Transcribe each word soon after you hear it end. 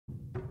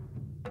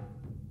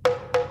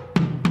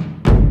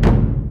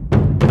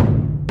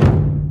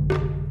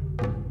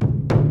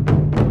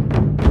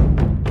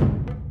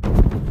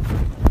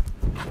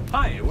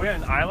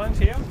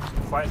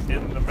quite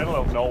in the middle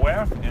of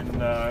nowhere in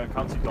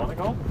County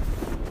Donegal,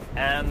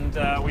 and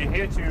we're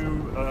here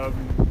to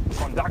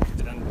conduct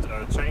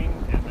and train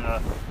in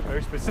a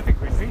very specific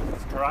retreat.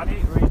 It's a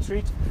karate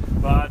retreat,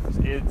 but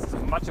it's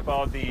much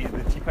about the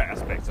deeper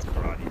aspects of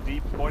karate,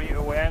 deep body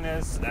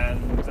awareness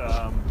and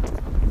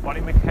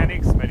body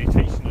mechanics,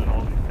 meditation, and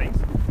all these things.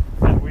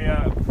 And we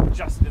are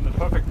just in the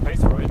perfect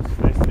place for it.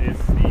 This is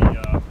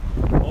the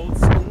old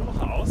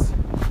schoolhouse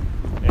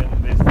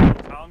in this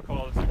town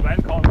called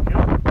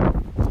Hill,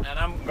 and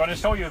I'm going to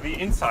show you the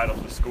inside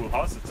of the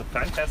schoolhouse. It's a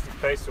fantastic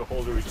place to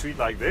hold a retreat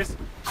like this,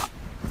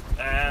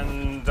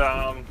 and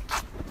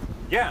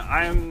yeah,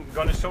 I'm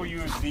going to show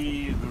you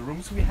the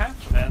rooms we have,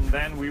 and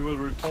then we will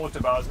report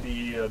about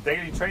the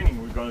daily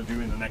training we're going to do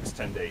in the next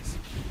 10 days.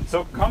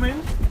 So come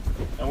in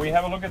and we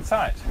have a look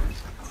inside.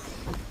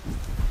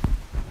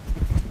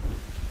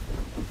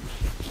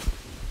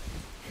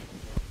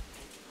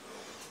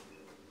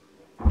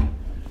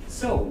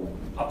 So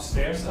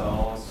upstairs are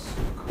all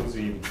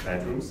cozy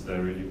bedrooms.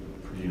 They're really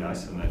pretty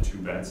nice, and there are 2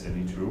 beds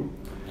in each room.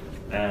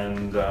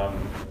 And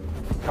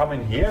come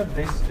in here.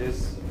 This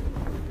is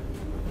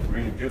a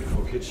really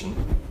beautiful kitchen,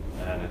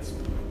 and it's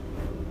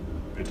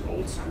a bit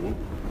old school.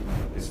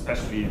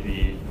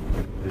 Especially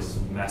this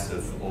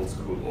massive old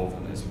school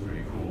oven is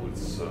pretty cool.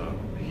 It's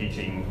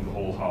heating the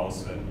whole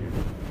house, and you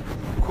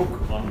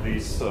cook on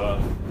these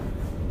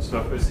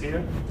surface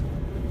here.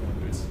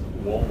 It's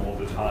warm all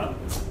the time,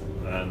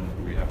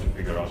 and we have to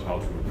figure out how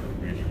to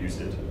really use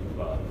it.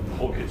 But the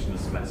whole kitchen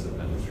is massive,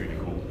 and it's really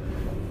cool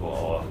for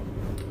our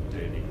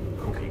daily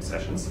cooking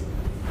sessions.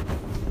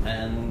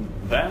 And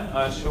then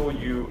I'll show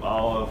you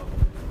our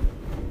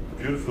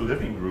beautiful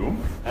living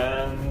room,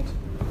 and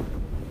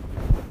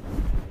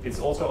it's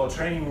also our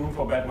training room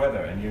for bad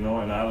weather. And you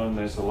know, in Ireland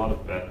there's a lot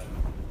of bad,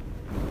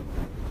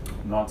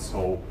 not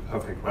so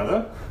perfect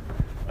weather,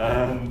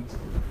 and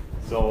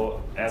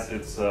so as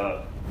it's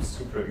a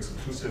super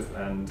exclusive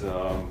and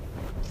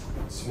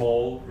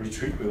small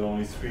retreat with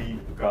only 3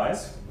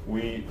 guys,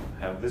 we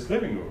have this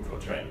living room for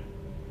training.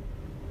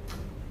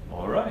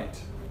 All right.